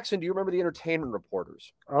 So, Jackson, do you remember the entertainment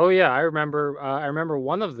reporters? Oh, yeah, I remember. I remember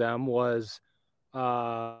one of them was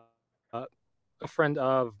a friend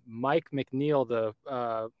of Mike McNeil, the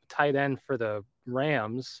tight end for the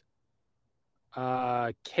Rams.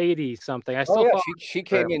 Katie something. She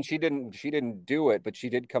came in. She didn't do it, but she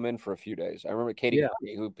did come in for a few days. I remember Katie,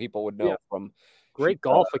 who people would know from. Great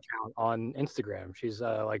golf account on Instagram. She's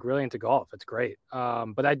like really into golf. It's great.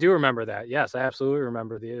 But I do remember that. Yes, I absolutely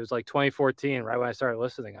remember it was like 2014, right when I started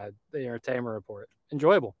listening. The entertainment report.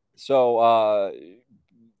 Enjoyable. So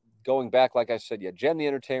going back, like I said, Jen, the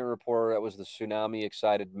entertainment reporter, that was the tsunami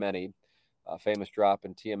excited many, famous drop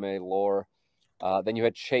in TMA lore. Then you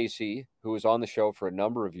had Chasey, who was on the show for a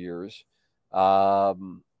number of years.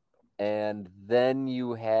 And then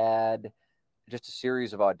you had just a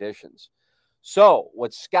series of auditions. So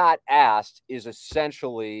what Scott asked is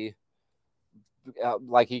essentially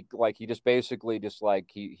like he just basically just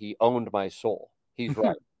like he owned my soul. He's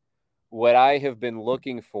right. What I have been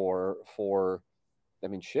looking for, I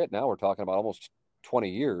mean, shit, now we're talking about almost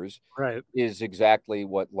 20 years, right, is exactly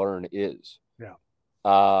what Learn is. Yeah.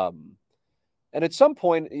 And at some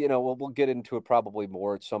point, we'll get into it probably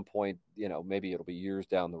more at some point, maybe it'll be years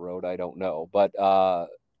down the road. I don't know. But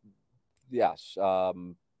yes,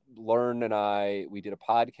 Learn and we did a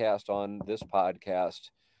podcast on this podcast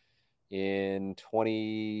in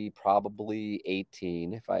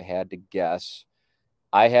 2018, if I had to guess.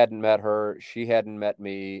 I hadn't met her. She hadn't met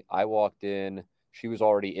me. I walked in. She was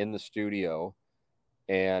already in the studio.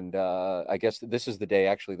 And I guess this is the day,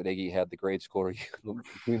 actually, that Iggy had the grade school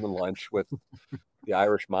human lunch with the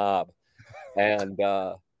Irish mob. And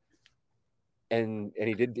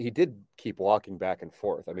he did keep walking back and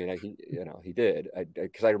forth. I mean, he did,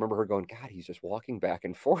 because I remember her going, God, he's just walking back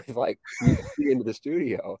and forth like into the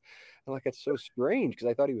studio. I'm like, it's so strange because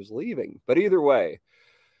I thought he was leaving. But either way,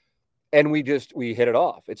 and we hit it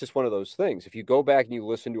off. It's just one of those things. If you go back and you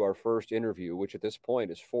listen to our first interview, which at this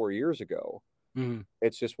point is 4 years ago,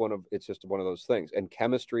 it's just one of those things. And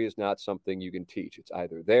chemistry is not something you can teach. It's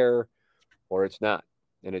either there or it's not.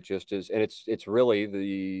 And it just is. And it's really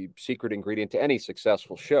the secret ingredient to any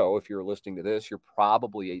successful show. If you're listening to this, you're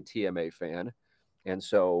probably a TMA fan. And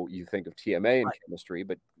so you think of TMA and chemistry,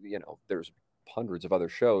 but there's hundreds of other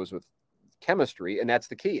shows with chemistry, and that's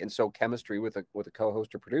the key. And so chemistry with a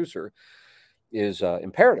co-host or producer is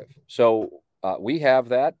imperative. So we have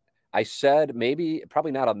that. I said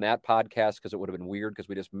probably not on that podcast because it would have been weird because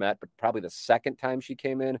we just met, but probably the second time she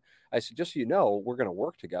came in, I said, just so you know, we're going to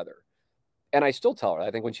work together. And I still tell her,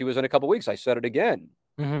 I think when she was in a couple of weeks, I said it again,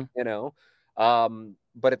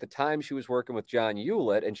 but at the time she was working with John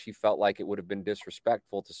Hewlett and she felt like it would have been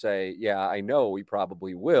disrespectful to say, yeah, I know we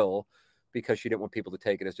probably will, because she didn't want people to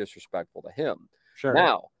take it as disrespectful to him. Sure.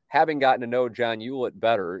 Now, having gotten to know John Hewlett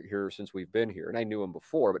better here since we've been here, and I knew him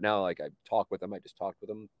before, but now like I talk with him, I just talked with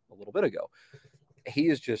him a little bit ago. He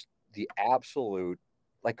is just the absolute,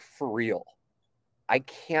 like, for real. I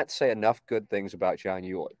can't say enough good things about John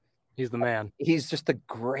Hewlett. He's the man. He's just the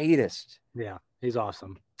greatest. Yeah, he's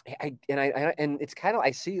awesome. And it's kind of,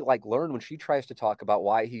 I see like Learn when she tries to talk about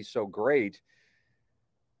why he's so great,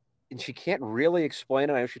 and she can't really explain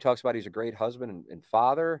it. I know she talks about he's a great husband and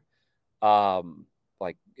father,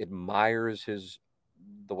 like admires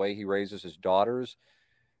the way he raises his daughters.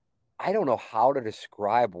 I don't know how to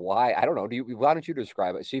describe why. I don't know. Why don't you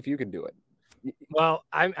describe it? See if you can do it. Well,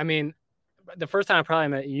 I mean, the first time I probably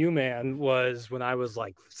met you, man, was when I was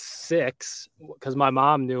like 6, because my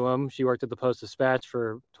mom knew him. She worked at the Post-Dispatch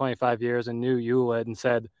for 25 years and knew Hewlett and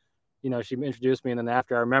said, she introduced me. And then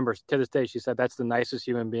after, I remember to this day, she said, that's the nicest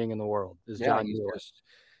human being in the world is John Hewlett.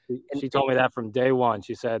 She told me that from day one.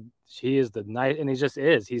 She said he is the night, and he just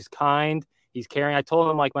is. He's kind. He's caring. I told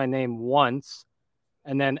him like my name once,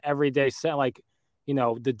 and then every day said like,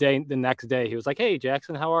 the next day he was like, "Hey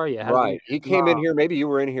Jackson, how are you?" Right. He came in here. Maybe you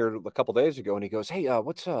were in here a couple days ago, and he goes, "Hey,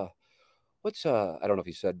 what's I don't know if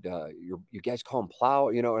he said you guys call him Plow,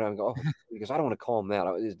 and I go, oh, he goes, I don't want to call him that.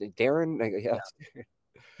 Is it Darren? I go, yeah.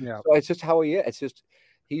 Yeah. So it's just how he is. It's just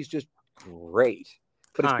he's just great.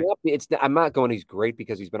 But I'm not going he's great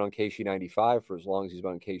because he's been on KC95 for as long as he's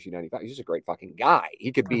been on KC95. He's just a great fucking guy.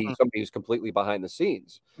 He could be somebody who's completely behind the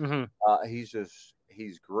scenes.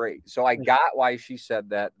 He's great. So I got why she said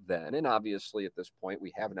that then. And obviously at this point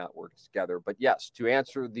we have not worked together. But yes, to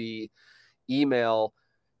answer the email,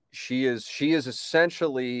 she is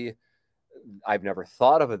essentially, I've never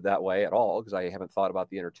thought of it that way at all because I haven't thought about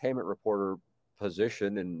the entertainment reporter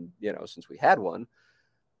position and since we had one.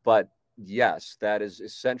 But yes, that is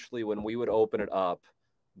essentially when we would open it up.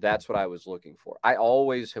 That's what I was looking for. I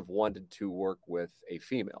always have wanted to work with a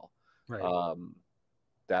female. Right.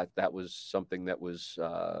 That was something that was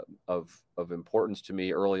of importance to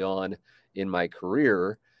me early on in my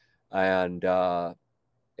career, and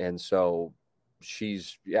so she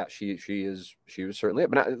was certainly.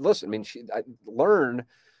 But listen, I mean,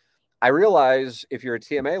 I realize if you're a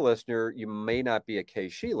TMA listener, you may not be a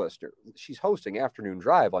KC listener. She's hosting Afternoon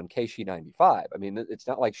Drive on KC95. I mean, it's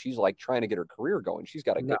not like she's like trying to get her career going. She's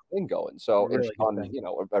got a good thing going. So, really, and she's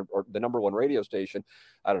on, or the number one radio station,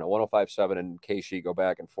 I don't know, 105.7 and KC go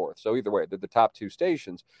back and forth. So either way, they're the top two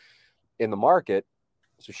stations in the market.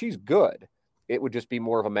 So she's good. It would just be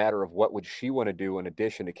more of a matter of what would she want to do in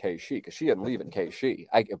addition to KC, because she hadn't leaving KC.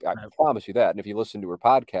 I promise you that. And if you listen to her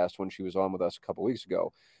podcast when she was on with us a couple of weeks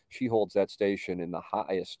ago, she holds that station in the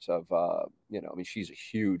highest of, I mean, she's a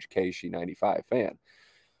huge KC95 fan.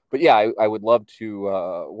 But yeah, I would love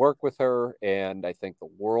to work with her, and I think the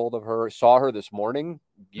world of her. Saw her this morning.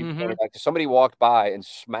 Somebody walked by and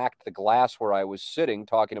smacked the glass where I was sitting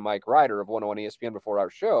talking to Mike Ryder of 101 ESPN before our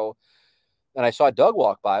show. And I saw Doug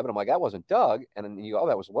walk by, but I'm like, that wasn't Doug. And then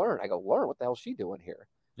that was Lauren. I go, Lauren, what the hell is she doing here?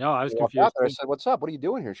 No, I was confused. I said, what's up? What are you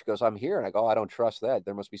doing here? She goes, I'm here. And I go, I don't trust that.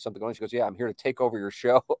 There must be something going on. She goes, yeah, I'm here to take over your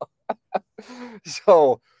show.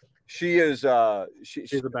 So she is she's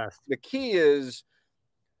the best. The key is,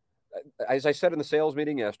 as I said in the sales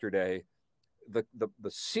meeting yesterday, the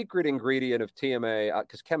secret ingredient of TMA,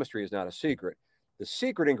 because chemistry is not a secret. The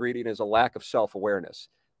secret ingredient is a lack of self-awareness.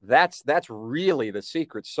 That's really the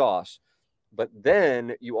secret sauce. But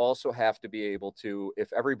then you also have to be able to,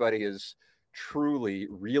 if everybody is truly,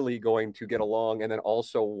 really going to get along and then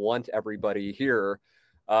also want everybody here,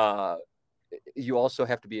 you also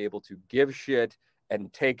have to be able to give shit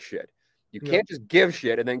and take shit. You can't just give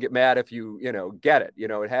shit and then get mad if you get it.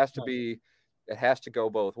 It has to be, it has to go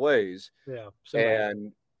both ways. Yeah.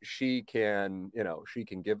 And she can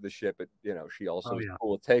give the shit, but she also is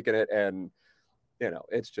cool with taking it. And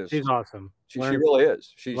it's just, she's awesome. She really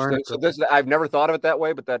is. I've never thought of it that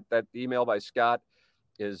way, but that email by Scott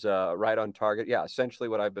is right on target. Yeah, essentially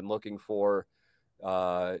what I've been looking for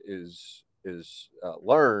is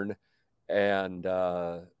learn, and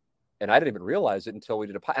I didn't even realize it until we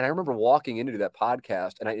did and I remember walking into that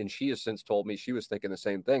podcast, and she has since told me she was thinking the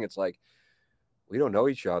same thing. It's like, we don't know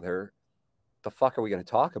each other. The fuck are we going to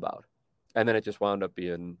talk about? And then it just wound up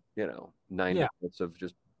being 9 minutes of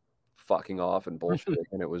just fucking off and bullshit,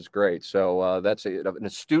 and it was great. So that's an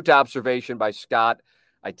astute observation by Scott.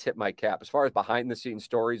 I tip my cap. As far as behind the scenes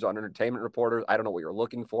stories on entertainment reporters, I don't know what you're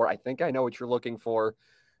looking for. I think I know what you're looking for.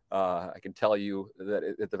 I can tell you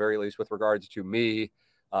that at the very least, with regards to me,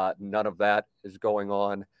 none of that is going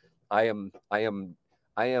on. I am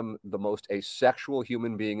the most asexual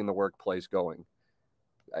human being in the workplace going.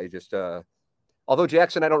 I just, although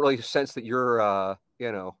Jackson, I don't really sense that you're,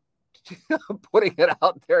 putting it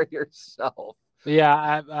out there yourself.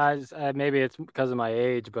 Yeah, I maybe it's because of my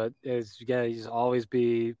age, but you just always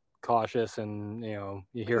be cautious, and you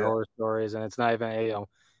hear horror stories, and it's not even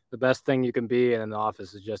the best thing you can be in an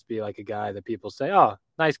office is just be like a guy that people say, oh,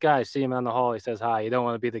 nice guy, see him on the hall, he says hi. You don't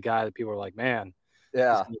want to be the guy that people are like, man,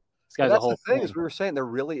 this guy's a whole thing. As we were saying, they're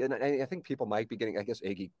really, and I think people might be getting, I guess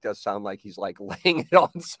Iggy does sound like he's like laying it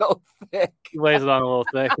on so thick. He lays it on a little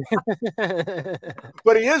thick.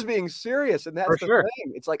 But he is being serious, and that's the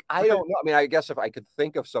thing. It's like, I don't know. I mean, I guess if I could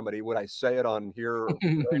think of somebody, would I say it on here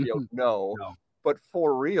radio? No. But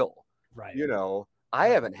for real, right? I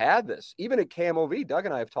haven't had this. Even at KMOV, Doug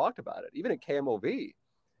and I have talked about it. Even at KMOV,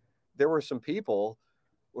 there were some people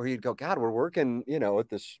where you'd go, God, we're working, at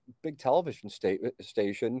this big television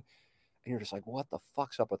station. And you're just like, what the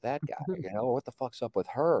fuck's up with that guy? What the fuck's up with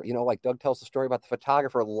her? Like Doug tells the story about the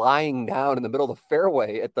photographer lying down in the middle of the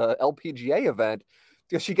fairway at the LPGA event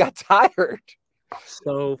because she got tired.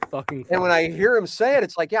 So fucking funny. And when I hear him say it,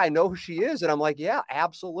 it's like, yeah, I know who she is. And I'm like, yeah,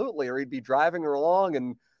 absolutely. Or he'd be driving her along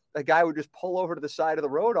and the guy would just pull over to the side of the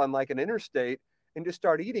road on like an interstate and just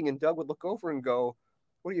start eating. And Doug would look over and go,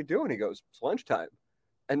 what are you doing? He goes, it's lunchtime.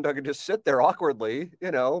 And Doug could just sit there awkwardly,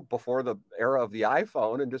 before the era of the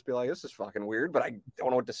iPhone and just be like, this is fucking weird, but I don't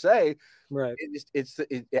know what to say. Right.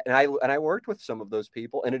 And I worked with some of those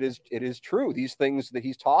people, and it is true. These things that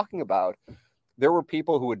he's talking about, there were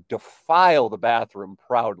people who would defile the bathroom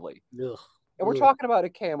proudly. Ugh. And we're talking about a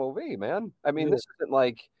KMOV, man. I mean, this isn't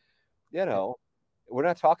like, we're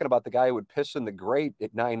not talking about the guy who would piss in the grate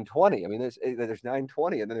at 9:20. I mean, there's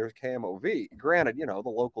 9:20 and then there's KMOV. Granted, the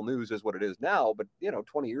local news is what it is now, but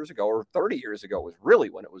 20 years ago or 30 years ago was really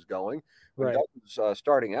when it was going. When Doug was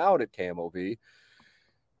starting out at KMOV.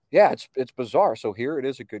 Yeah, it's bizarre. So here it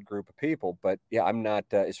is a good group of people, but yeah, I'm not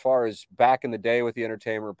as far as back in the day with the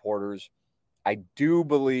entertainment reporters. I do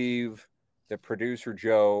believe that producer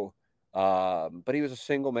Joe, but he was a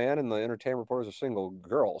single man and the entertainment reporter is a single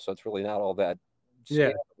girl, so it's really not all that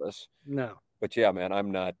scandalous. No. But yeah, man,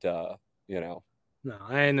 I'm not, No,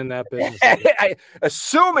 I ain't in that business.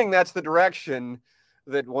 Assuming that's the direction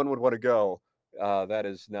that one would want to go, that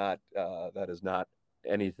is not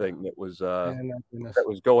anything that was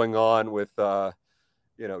going on with,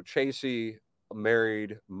 Chasey, a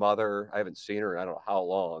married mother. I haven't seen her in I don't know how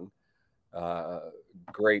long.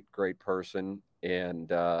 Great person. And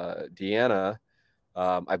Deanna,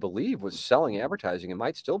 I believe, was selling advertising and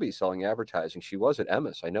might still be selling advertising. She was at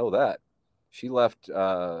Emmis. I know that. She left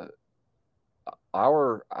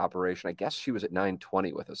our operation. I guess she was at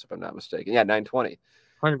 920 with us, if I'm not mistaken. Yeah, 920.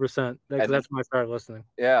 100%. That's when I started listening.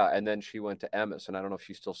 Yeah, and then she went to Emmis, and I don't know if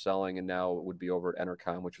she's still selling, and now it would be over at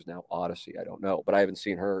Entercom, which is now Odyssey. I don't know, but I haven't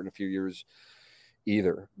seen her in a few years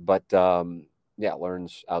either. But yeah,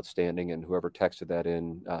 Learn's outstanding, and whoever texted that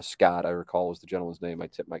in, Scott, I recall was the gentleman's name. I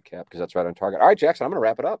tipped my cap because that's right on target. All right, Jackson, I'm going to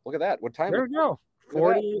wrap it up. Look at that. What time? There we go.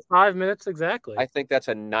 45 minutes exactly. I think that's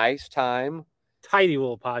a nice time. Tidy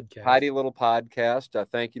little podcast.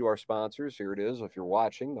 Thank you to our sponsors. Here it is. If you're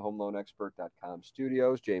watching, the HomeLoanExpert.com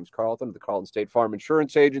studios, James Carlton of the Carlton State Farm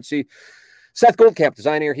Insurance Agency, Seth Goldcamp,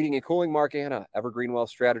 Design Air Heating and Cooling, Mark Anna, Evergreen Wealth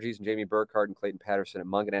Strategies, and Jamie Burkhardt and Clayton Patterson at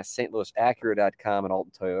Munganess, St. Louis Acura.com and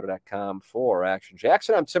AltonToyota.com for Action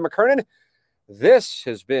Jackson. I'm Tim McKernan. This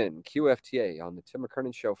has been QFTA on the Tim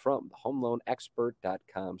McKernan Show from the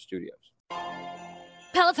HomeLoanExpert.com studios.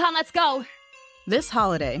 Peloton, let's go. This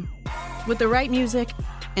holiday, with the right music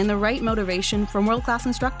and the right motivation from world-class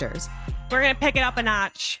instructors, We're going to pick it up a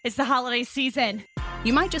notch. It's the holiday season.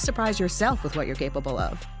 you might just surprise yourself with what you're capable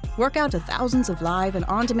of. Work out to thousands of live and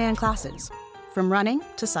on-demand classes, from running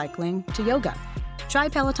to cycling to yoga. Try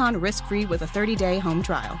Peloton risk-free with a 30-day home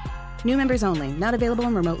trial. New members only, not available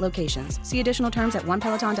in remote locations. See additional terms at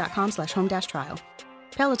onepeloton.com/home-trial.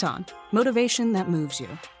 Peloton, motivation that moves you.